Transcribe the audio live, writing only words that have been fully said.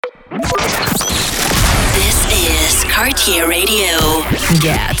This is Cartieradio.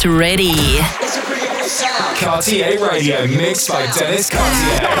 Get ready. Cartieradio mixed by Dennis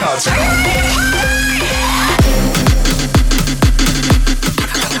Cartier.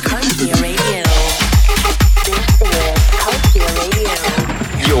 Cartieradio. This is Cartieradio.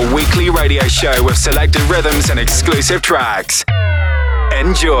 Your weekly radio show with selected rhythms and exclusive tracks.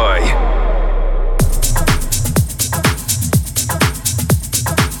 Enjoy.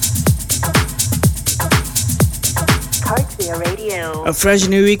 Radio. A fresh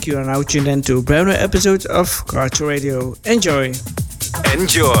new week, you are now tuned in to a brand new episode of Cartieradio. Enjoy.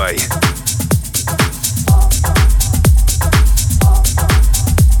 Enjoy.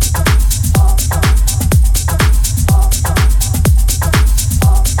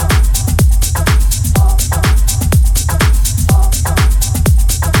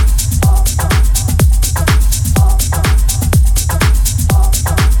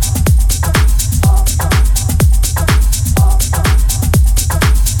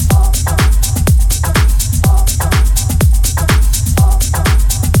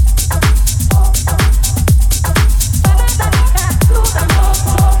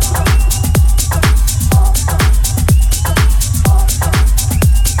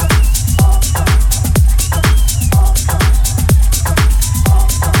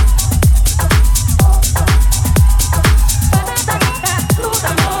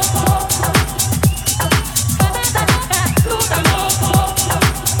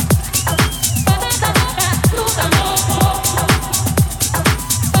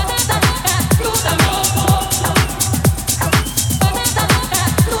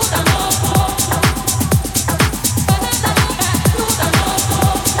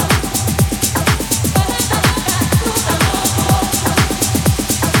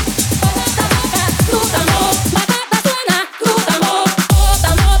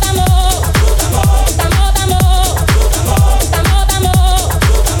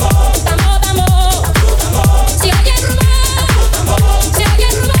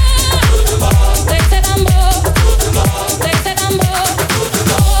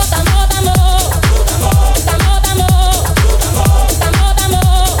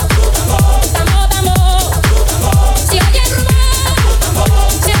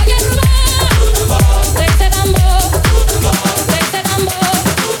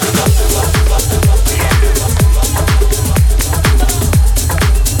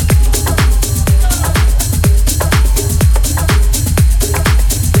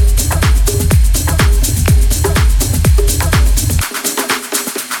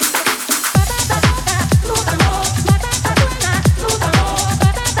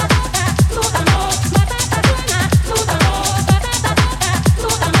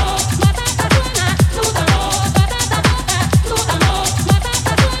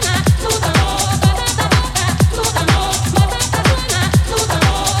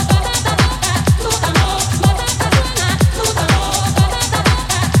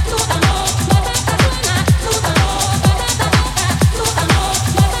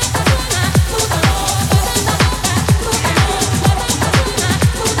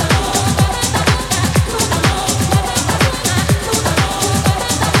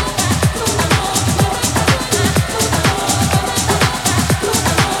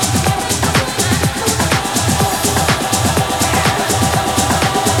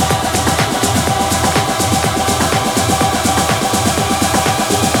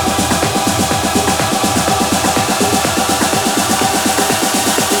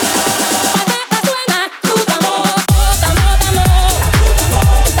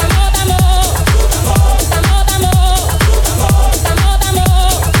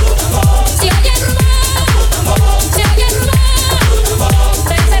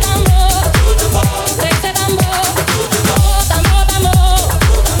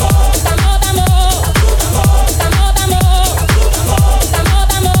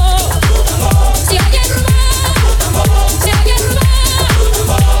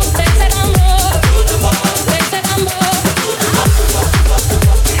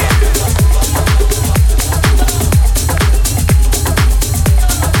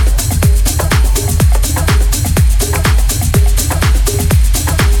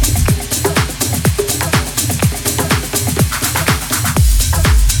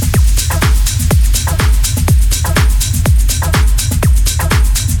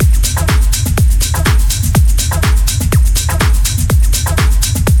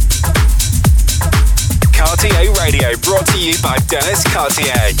 brought to you by Dennis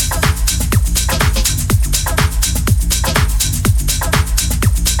Cartier.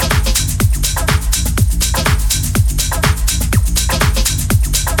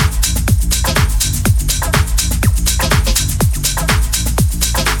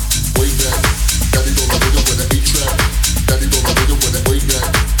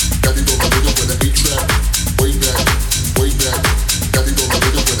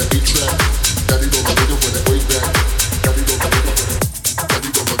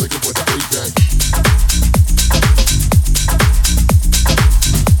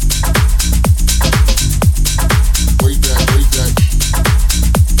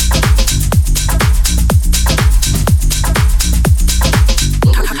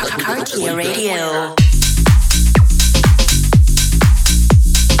 Radio.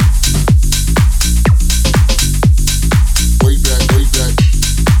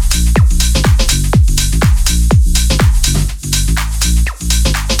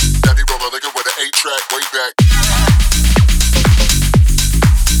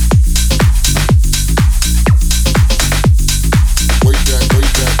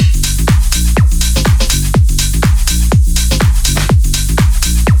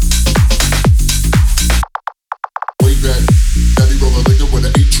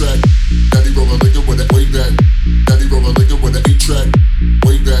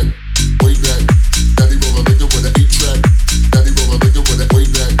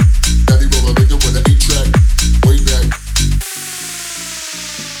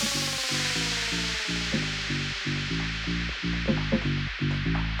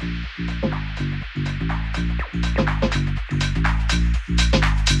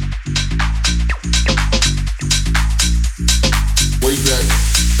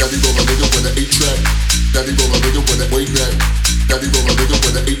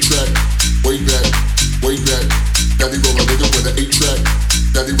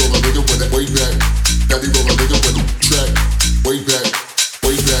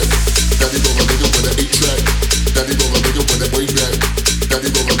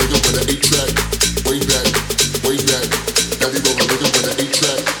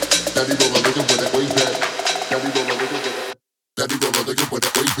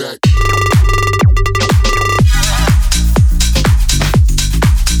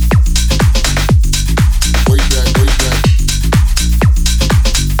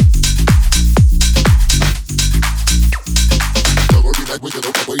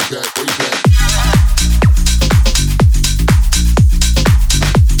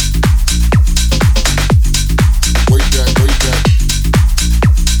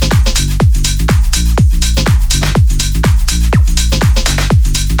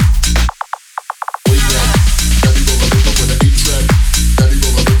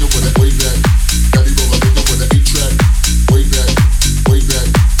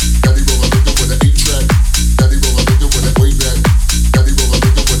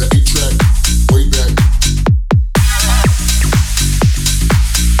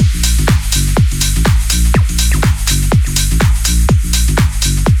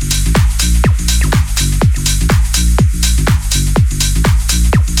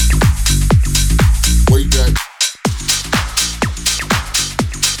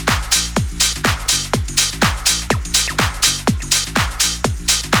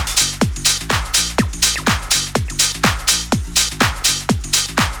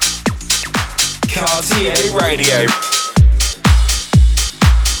 Cartieradio.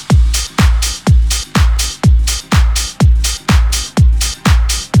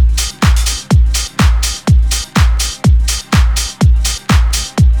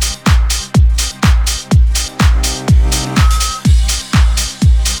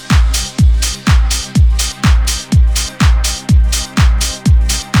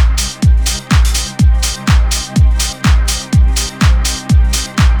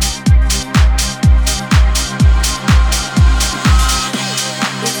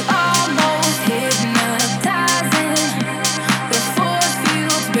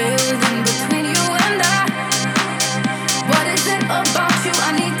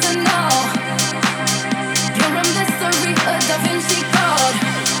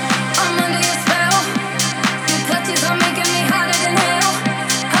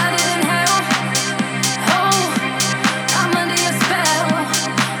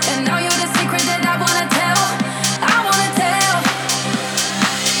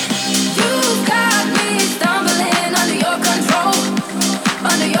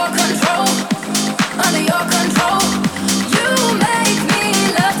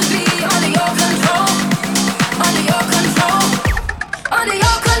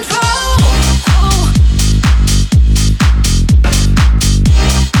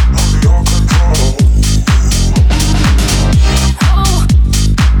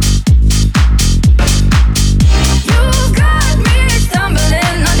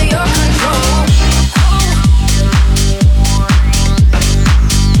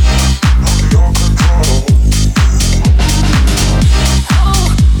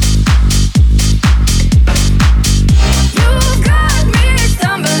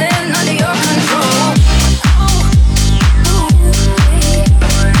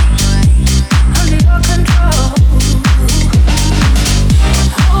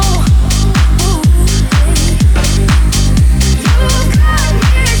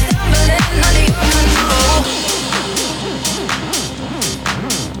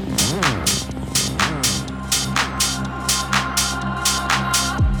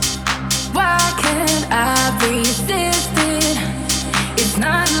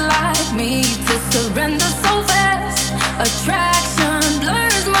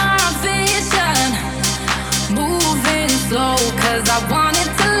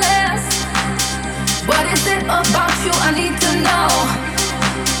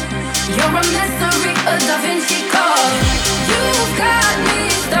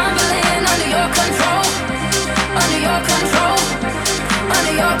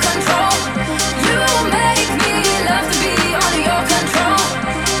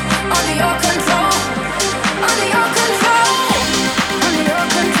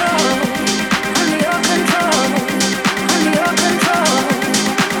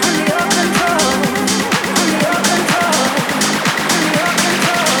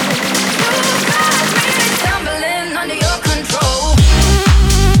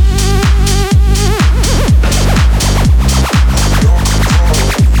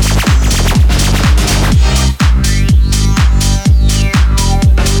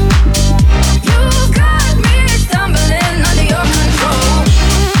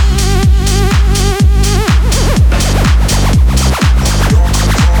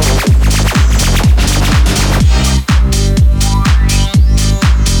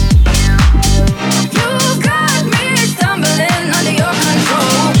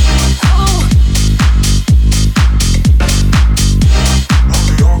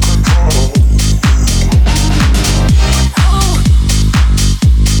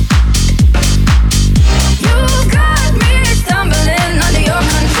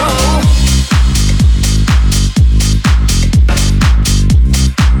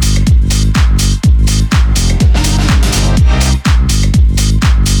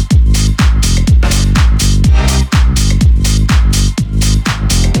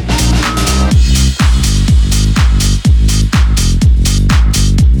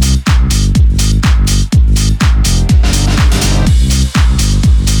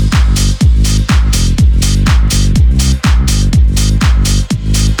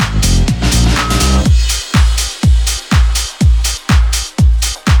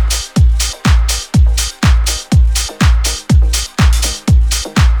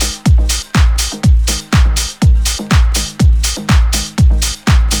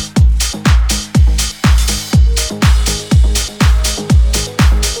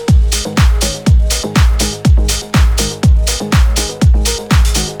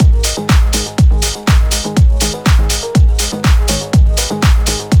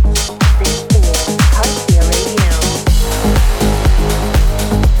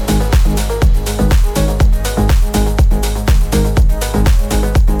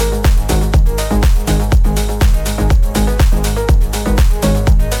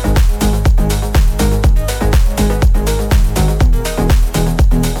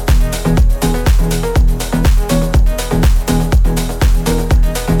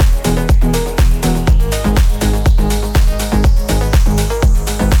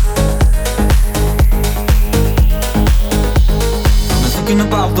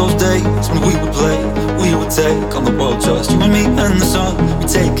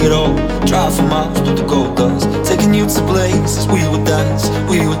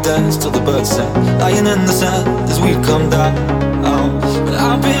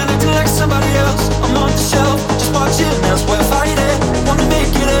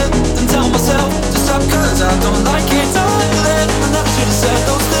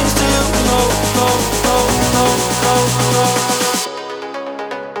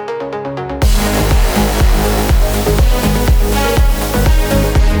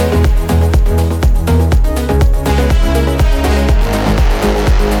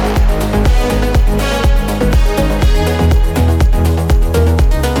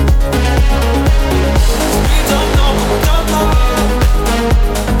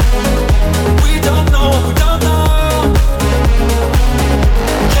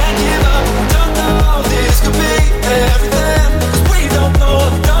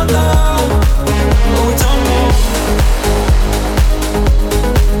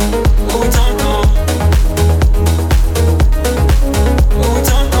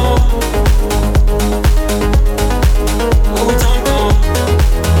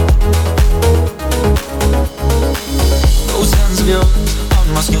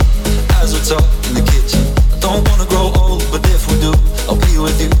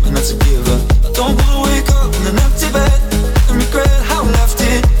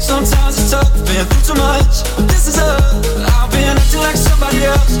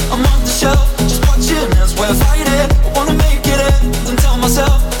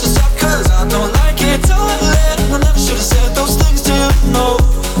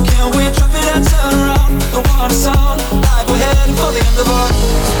 Life we're heading for the end of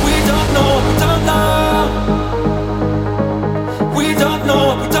our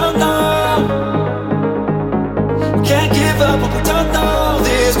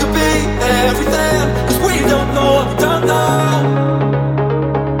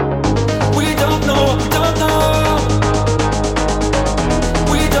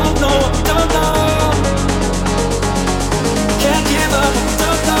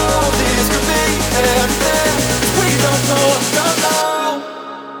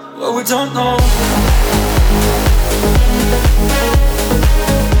we don't know.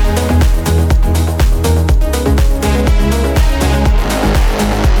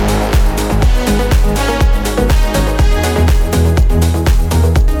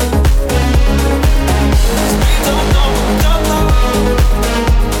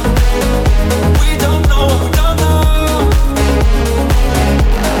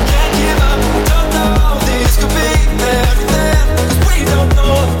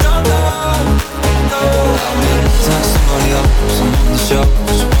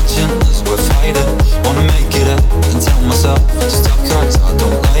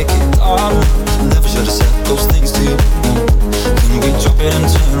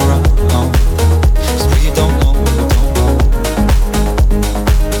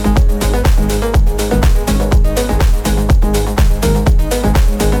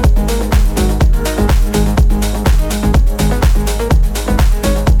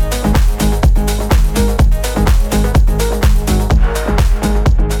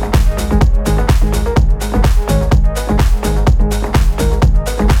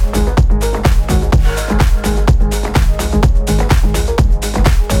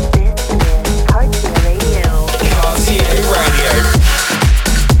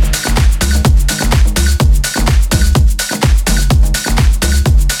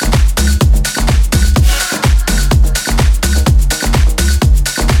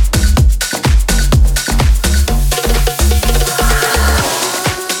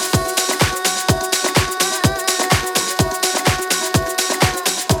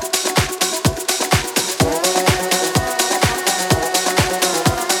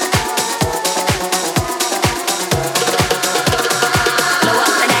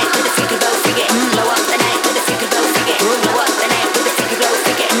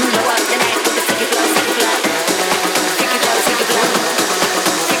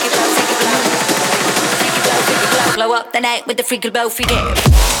 With the freaky blow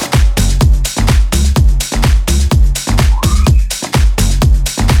figure.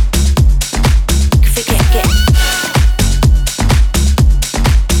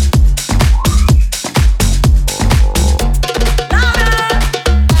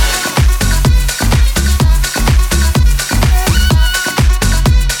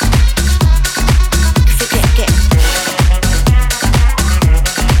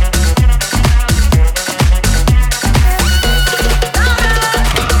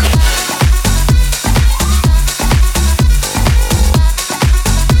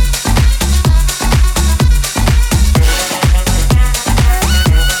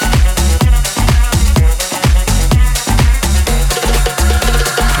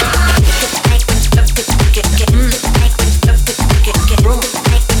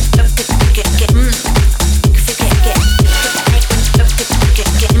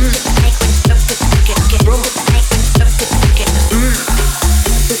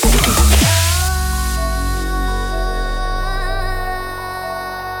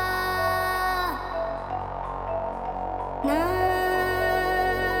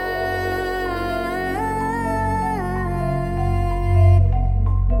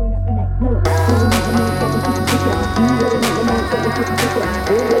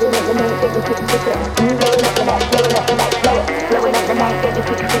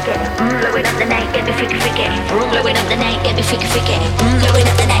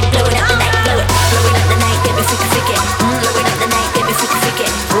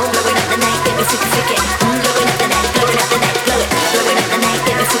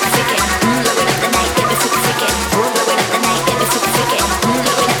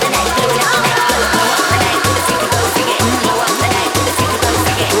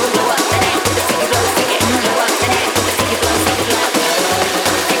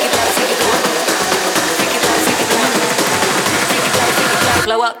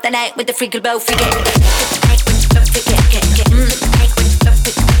 With the freaky blow figure.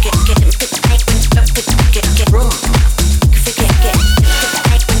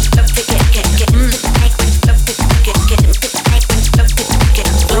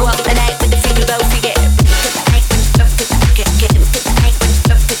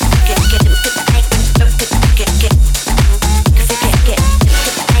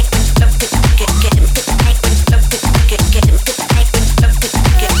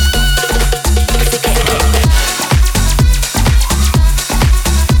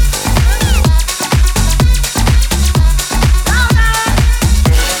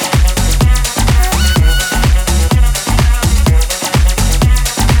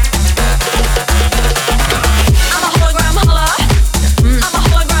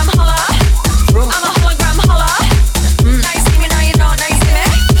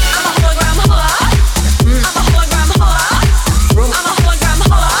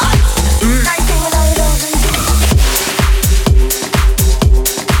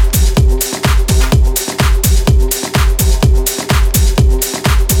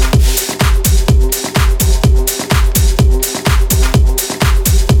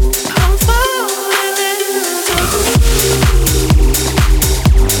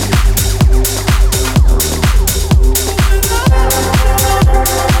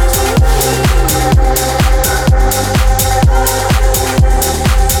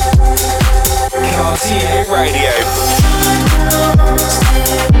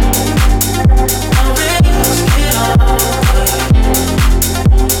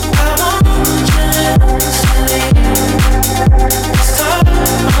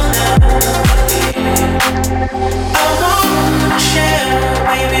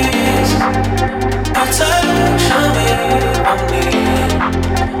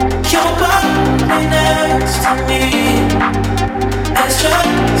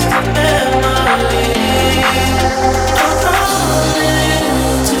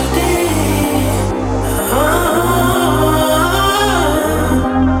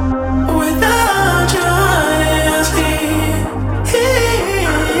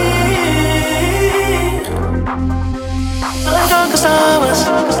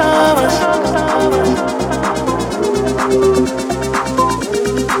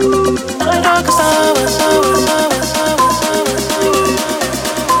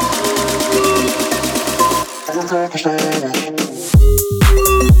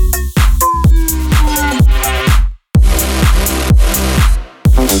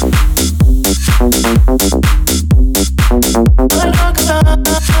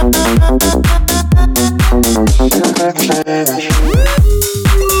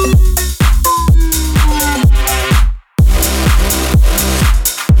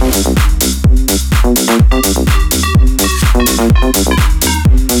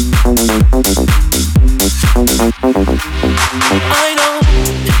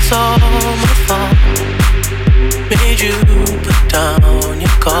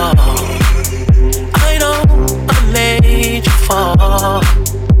 go. I know I made you fall.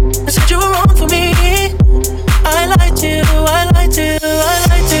 I said you were wrong for me. I lied to you, I lied to you, I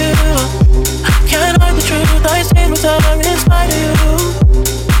lied to you. Can't hide the truth, I stayed with her in spite of you.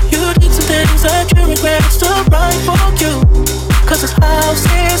 You did some things that you regret, still right for you. Cause this house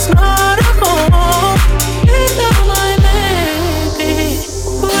is not a home. You know my baby.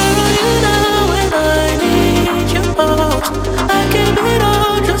 Where are you now when I need you most? I gave it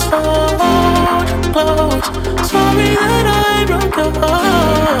all just to hold you close. Sorry that I broke your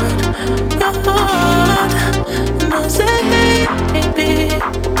heart, your heart. And I said, hey, baby,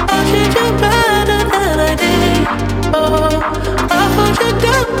 I treat you better than I did. Oh, I hold you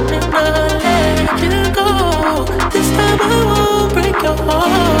down and I let you go. This time I won't break your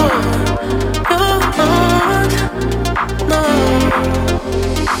heart, no.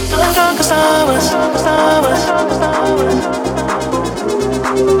 I'm drunk as hours, hours, hours.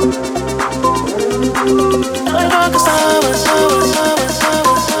 I'm drunk as hours, hours, hours,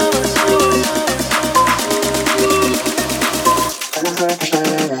 hours, hours.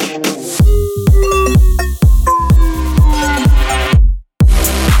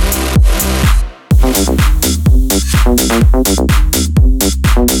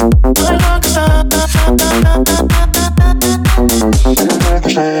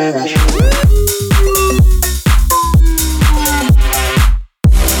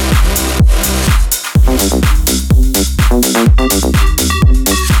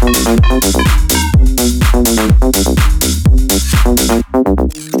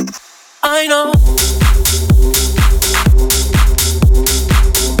 I know.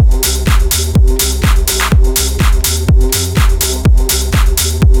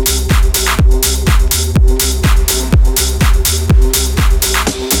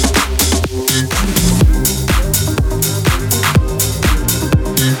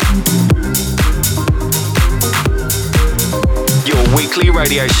 Your weekly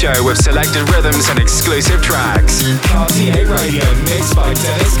radio show with selected rhythms and exclusive tracks. Cartieradio, mixed by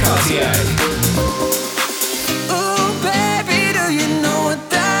Dennis Cartier. Ooh, baby, do you know what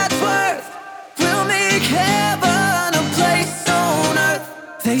that's worth? We'll make heaven a place on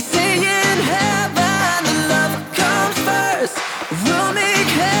earth. They say in heaven the love comes first. We'll make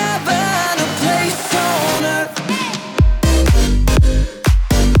heaven a place on earth.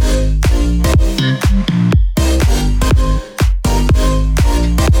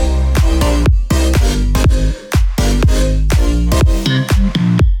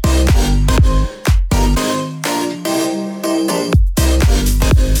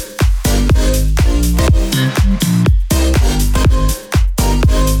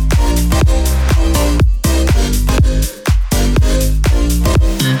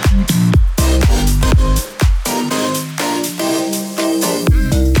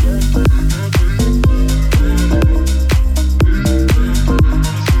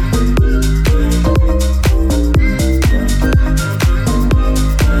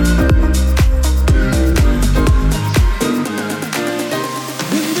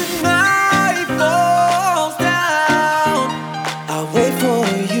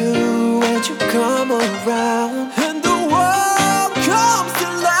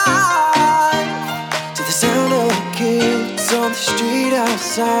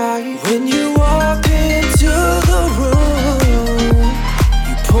 When you walk into the room,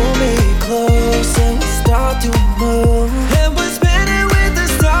 you pull me close and we start to move. And we're spinning with the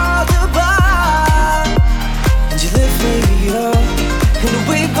stars above. And you lift me up and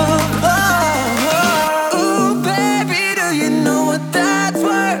we move on. Ooh, baby, do you know what that's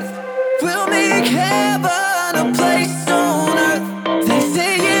worth? We'll make heaven a place on earth. They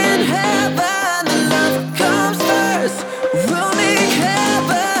say in heaven the love comes first. We'll make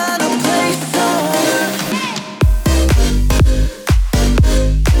heaven a place on earth.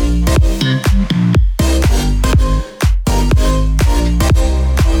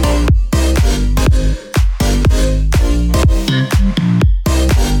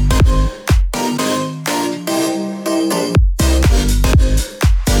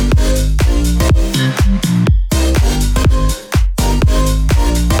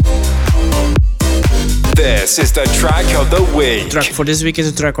 This is the track of the week. The track for this week is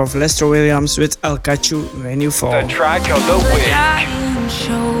a track of Lester Williams with I'll Catch You When You Fall. The track of the week. Giant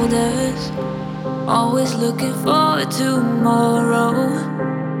shoulders, always looking forward to tomorrow.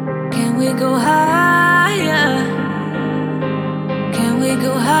 Can we go higher? Can we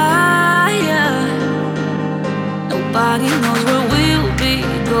go higher? Nobody knows where we'll be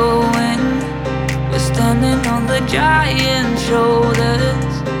going. We're standing on the giant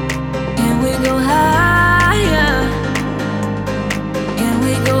shoulders. Can we go higher? Can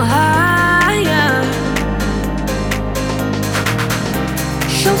we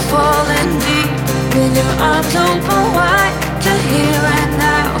with your arms open wide to here and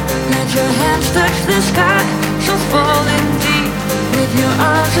now. Let your hands touch the sky, so falling deep. With your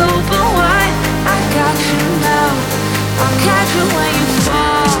arms open wide, I got you now. I'll catch you when you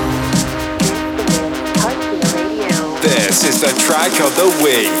fall. This is the track of the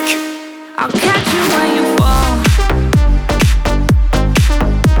week. I'll catch you when you fall.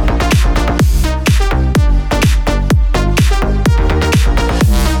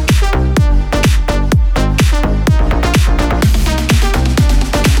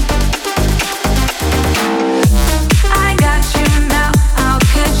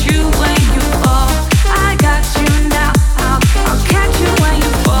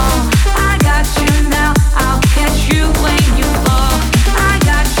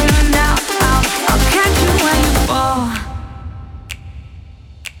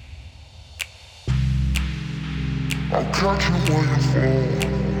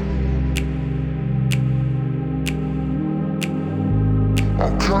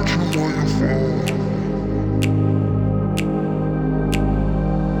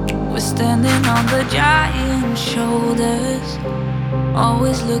 Standing on the giant shoulders,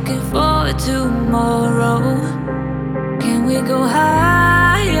 always looking forward to tomorrow. Can we go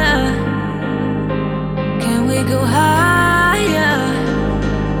higher? Can we go higher?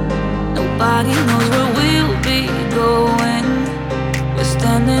 Nobody knows where we'll be going. We're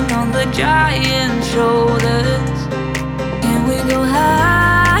standing on the giant shoulders. Can we go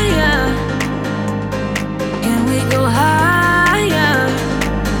higher? Can we go higher?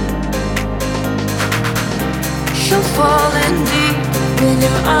 So falling deep, with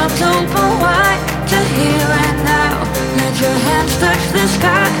your arms open wide to here and now. Let your hands touch the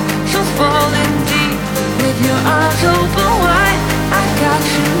sky. So falling deep, with your arms open wide, I got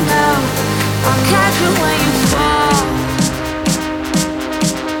you now. I'll catch you when you fall.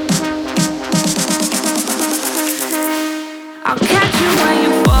 I'll catch you when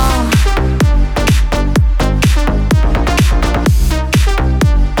you fall.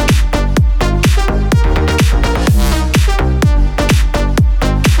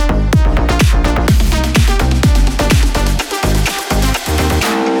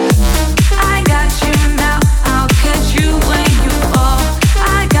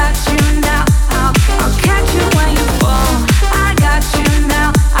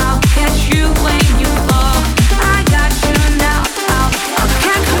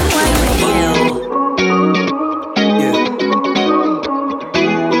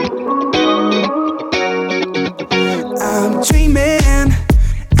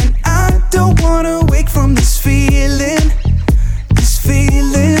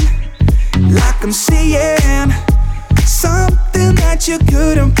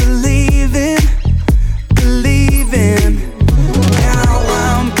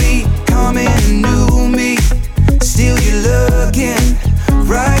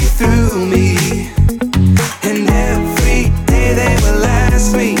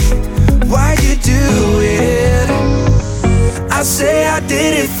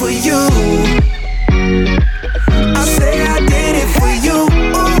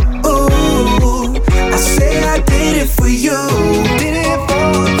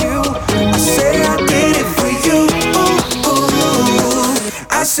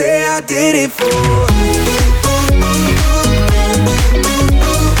 I did it for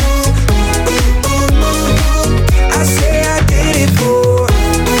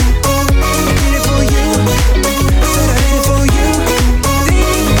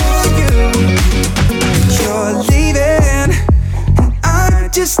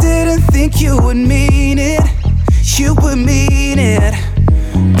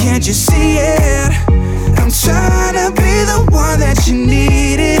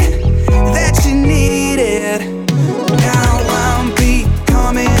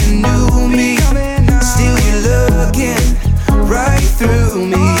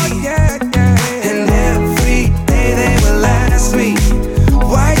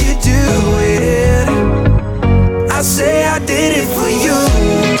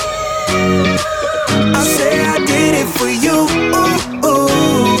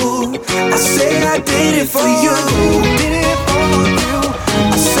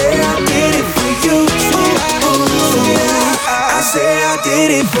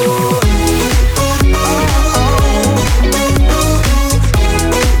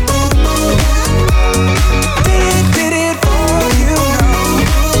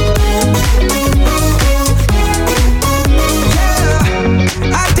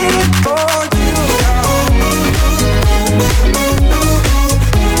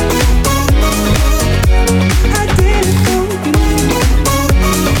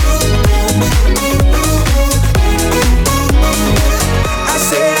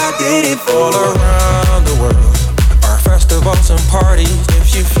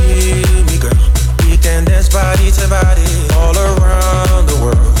you feel me, girl. We can dance body to body all around the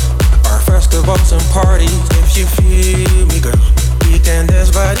world. Our festivals and parties, if you feel me, girl. We can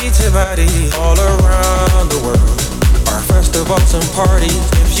dance body to body all around the world. Our festivals and parties,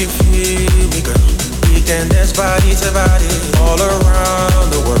 if you feel me, girl. We can dance body to body all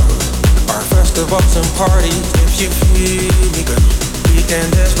around the world. Our festivals and parties, if you feel me, girl. We can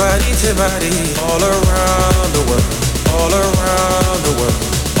dance body to body all around the world, all around the world,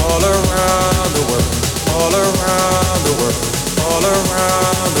 all around the world, all around the world, all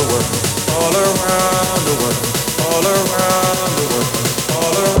around the world, all around the world, all around the world,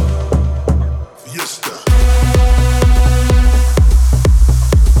 all around. Yes, sir.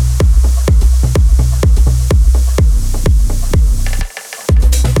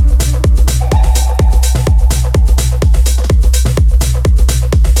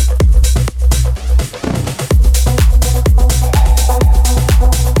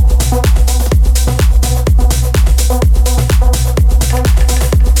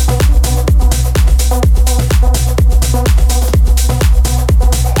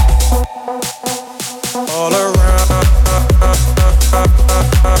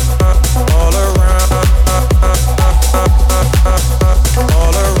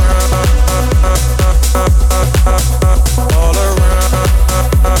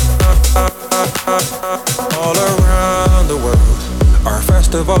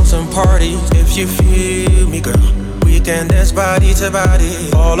 You feel me, girl. We can dance body to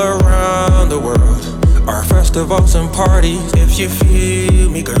body all around the world. Our festivals and parties, if you feel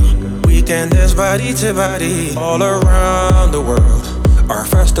me, girl. We can dance body to body all around the world. Our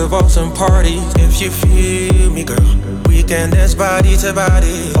festivals and parties, if you feel me, girl. We can dance body to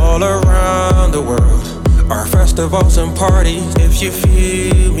body all around the world. Our festivals and parties, if you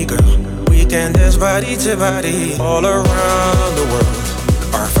feel me, girl. We can dance body to body all around the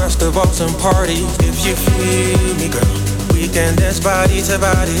world. Our festivals and parties, if you feel me, girl. We can dance body to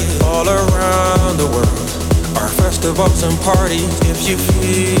body all around the world. Our festivals and parties, if you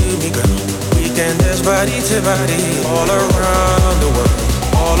feel me, girl. We can dance body to body all around the world,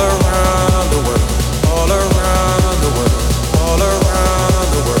 all around the world, all around the world, all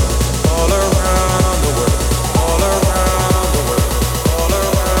around the world, all around the world, all around the world, all around the world,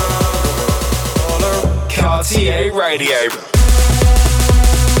 all around. Cartieradio.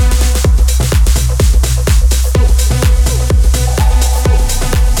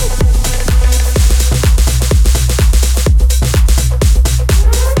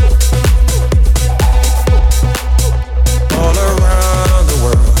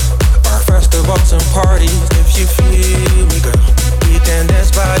 Parties, if you feel me, girl. We can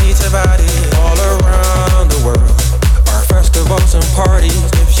dance body to body all around the world. Our festivals and parties,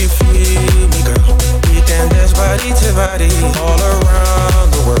 if you feel me, girl. We can dance body to body all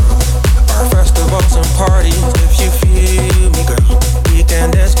around the world. Our festivals and parties, if you feel me, girl. We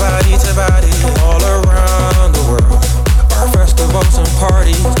can dance body to body all around the world. Our festivals and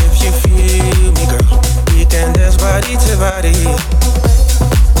parties, if you feel me, girl. We can dance body to body.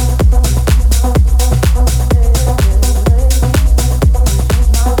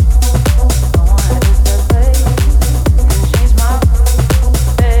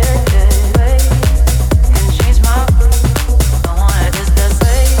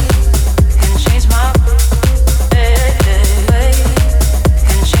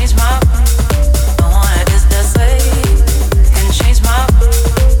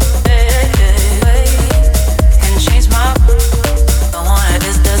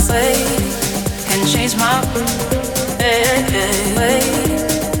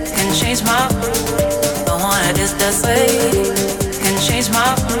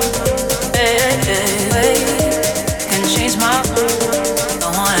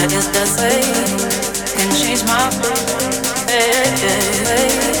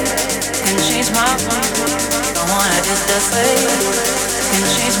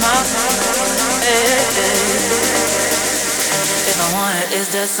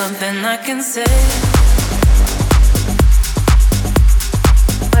 Something I can say.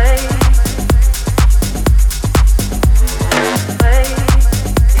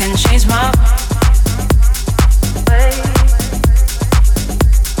 Can change my way.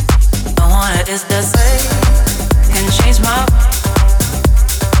 I want it is the same. Can change my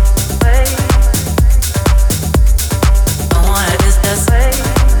way. I want it is the same.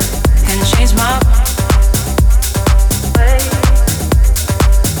 Can change my way.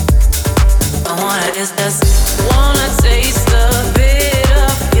 I want it is the same. Wanna taste a bit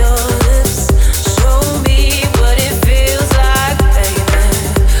of your lips. Show me what it feels like, baby.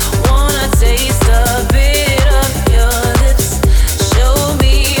 Wanna taste a bit of your lips. Show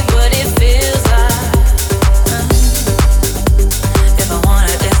me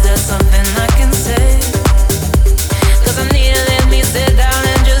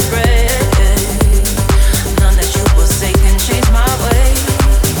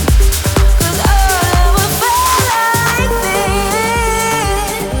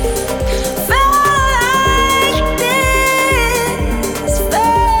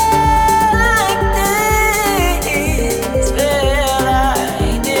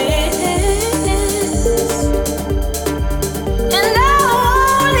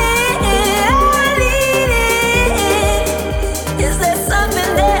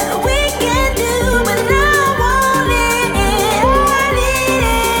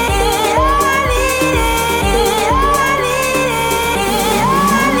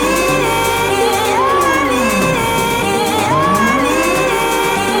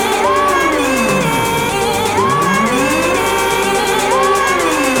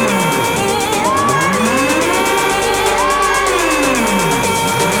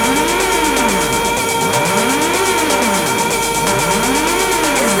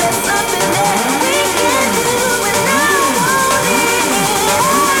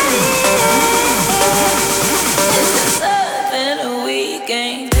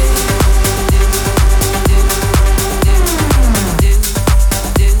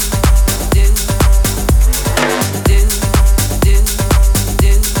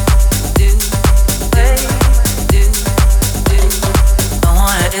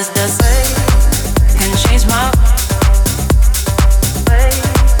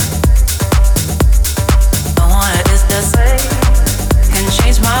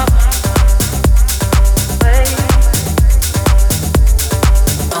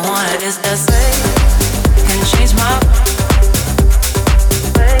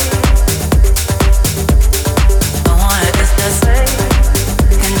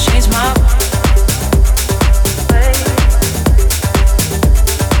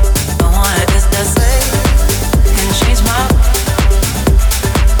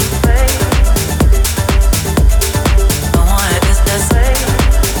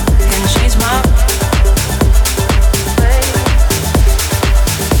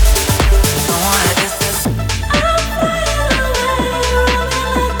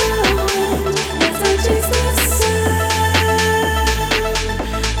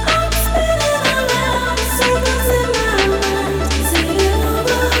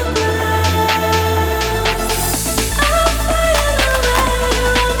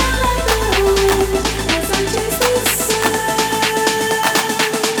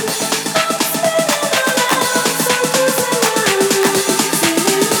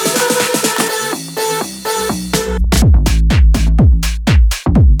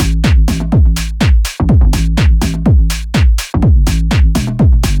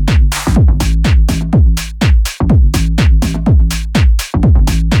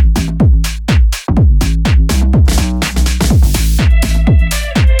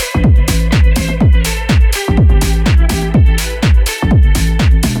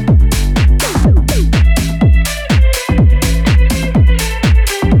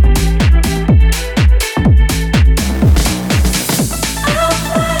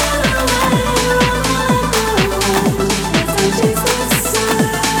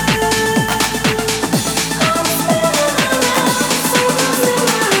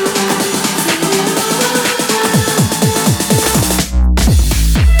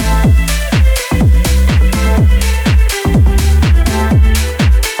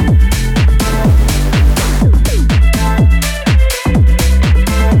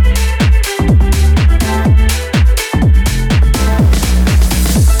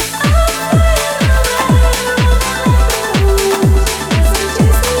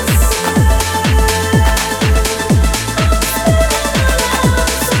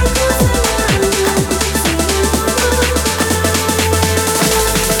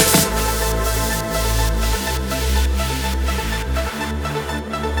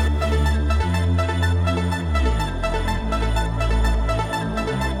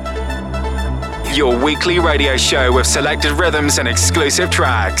Your weekly radio show with selected rhythms and exclusive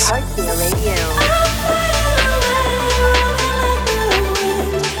tracks. Cartieradio.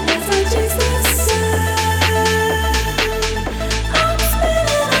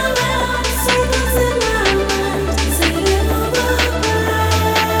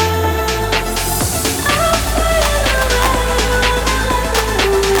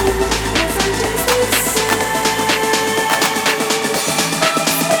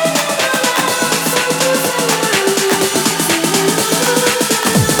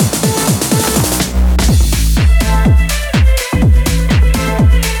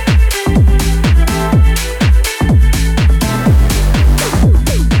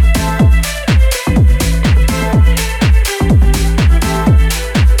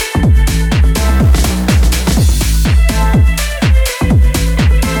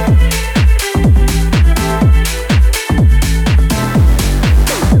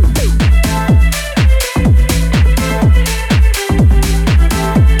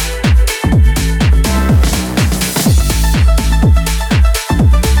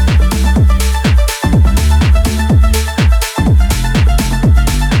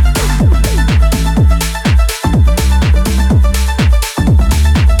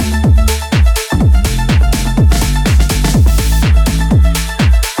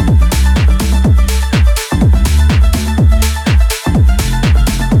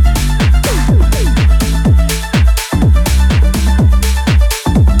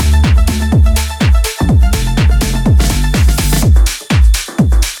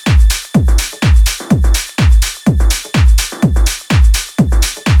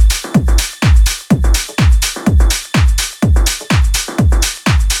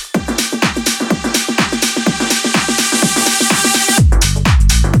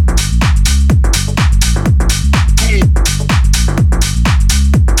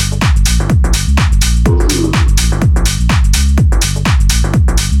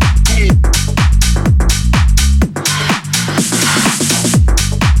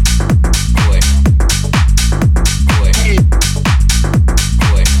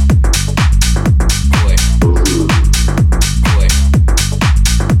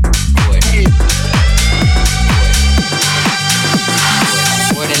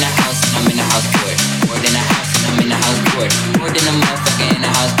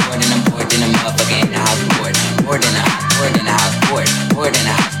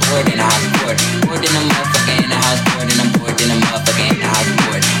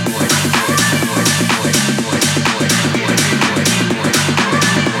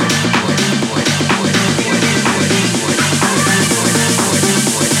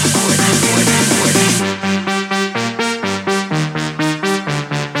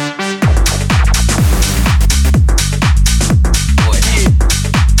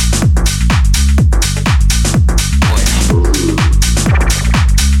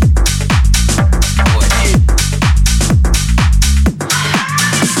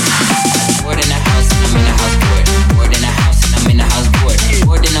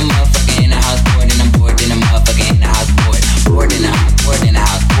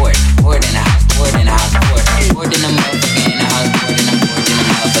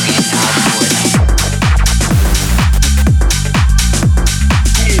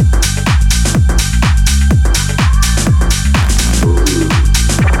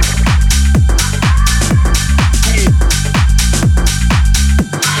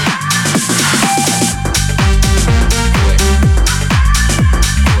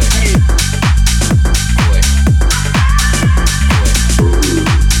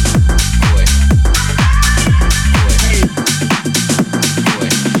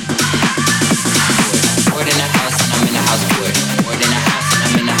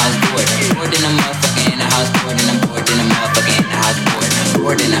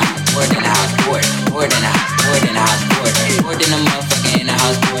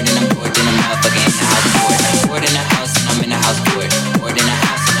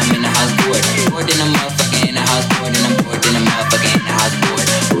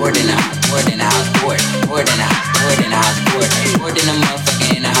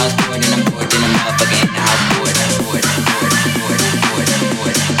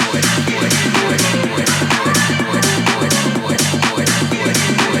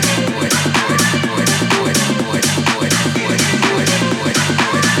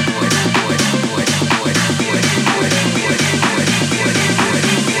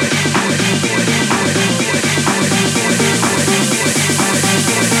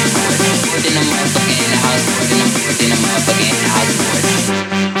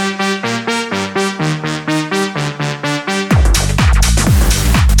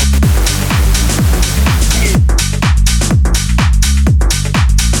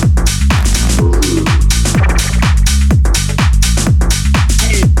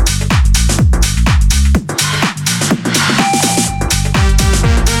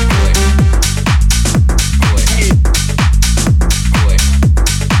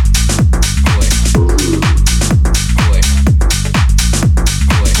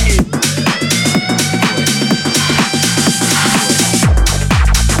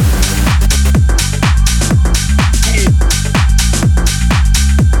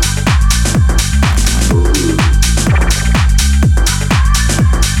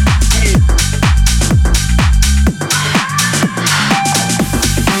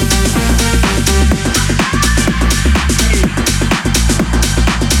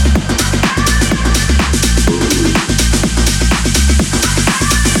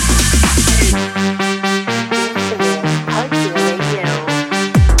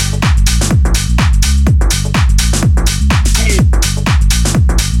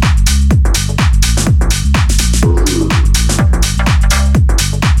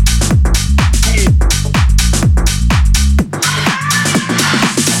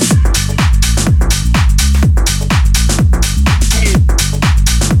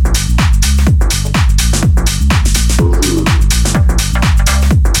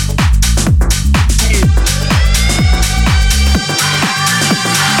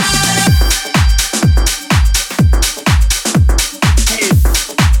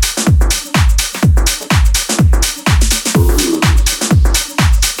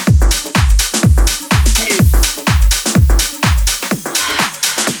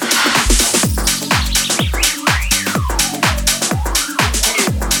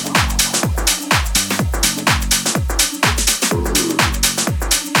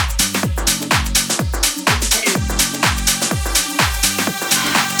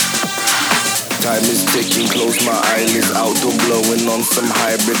 ticking, close my eyelids, outdoor blowing on some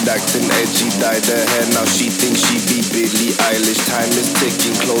hybrid, acting edgy, dyed her hair, now she thinks she be Billie Eilish. Time is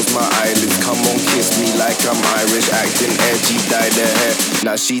ticking, close my eyelids, come on kiss me like I'm Irish, acting edgy, dyed her hair,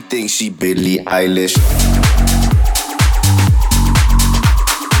 now she thinks she Billie Eilish.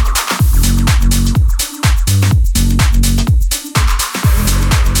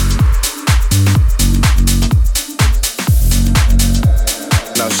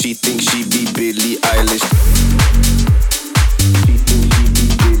 Now she thinks she be Billie Eilish. She thinks she be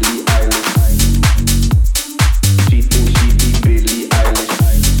Billie Eilish. She thinks she be Billie Eilish.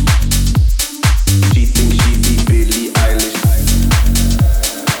 She thinks she be Billie Eilish.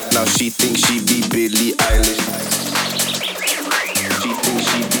 Now she thinks she be Billie Eilish. She thinks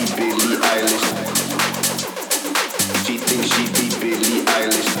she be Billie Eilish. She thinks she be Billie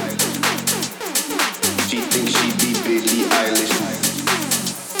Eilish. She thinks she be Billie Eilish.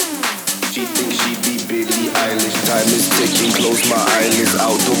 She thinks she be Billie Eilish. Time is ticking, close my eyelids,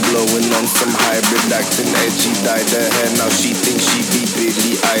 outdoor blowing on some hybrid, acting edgy, dyed her hair, now she thinks she be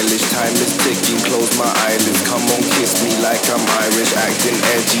Billie Eilish. Time is ticking, close my eyelids, come on kiss me like I'm Irish, acting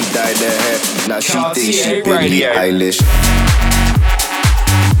edgy, dyed her hair, now she thinks she Billie Eilish.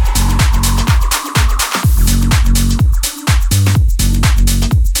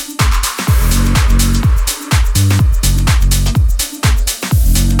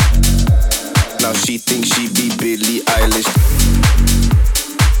 Now she thinks she be Billie Eilish.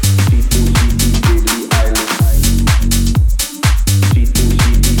 She thinks she be Billie Eilish. She thinks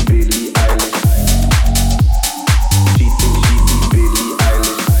she be Billie Eilish.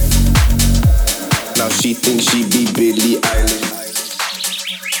 She thinks she be Billie Eilish.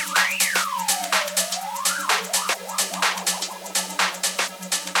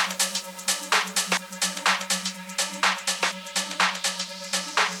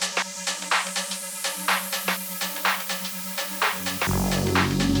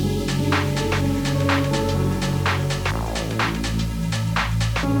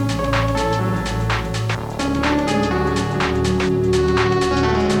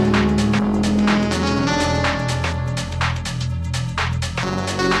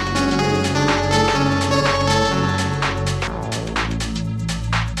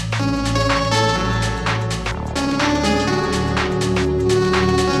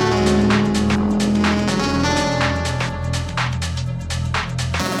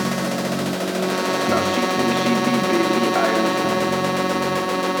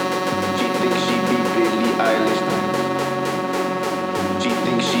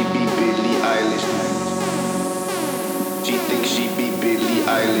 Now she thinks she be Billie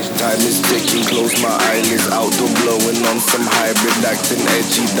Eilish. Time is ticking, close my eyelids, outdoor blowing on some hybrid, acting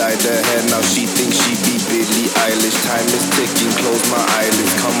edgy, dyed her hair, now she thinks she be Billie Eilish. Time is ticking, close my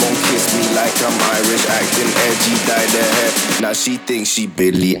eyelids, come on kiss me like I'm Irish, acting edgy, dyed her hair, now she thinks she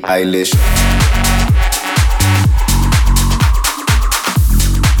Billie Eilish.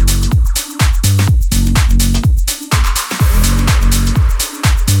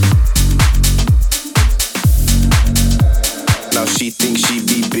 Now she thinks she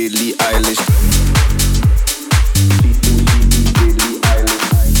be Billie Eilish. She thinks she be Billie Eilish.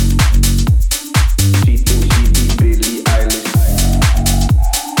 She thinks she be Billie Eilish.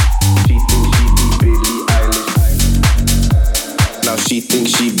 She thinks she be Billie Eilish. Now she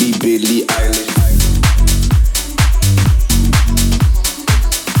thinks she be Billie Eilish.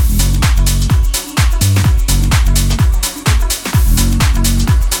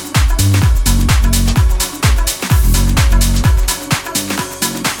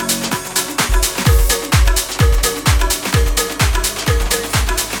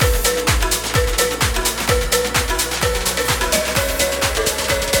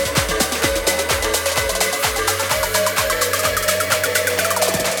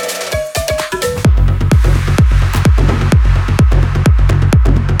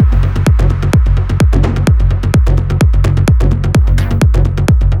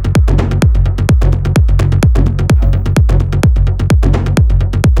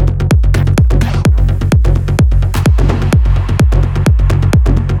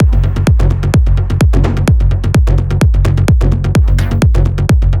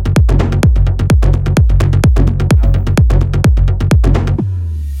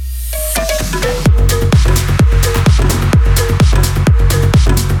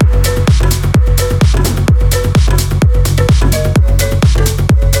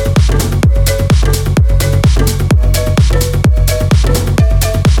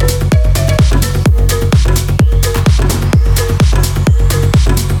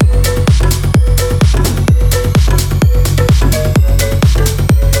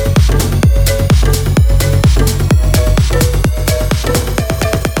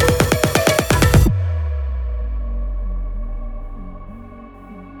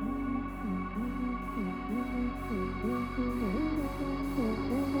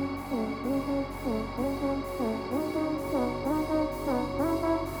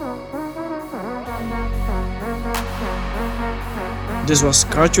 This was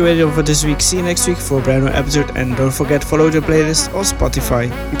Cartieradio for this week. See you next week for a brand new episode, and don't forget to follow the playlist on Spotify.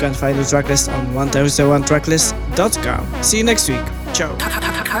 You can find the tracklist on 1001tracklist.com. See you next week. Ciao.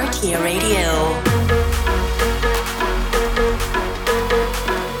 Cartieradio.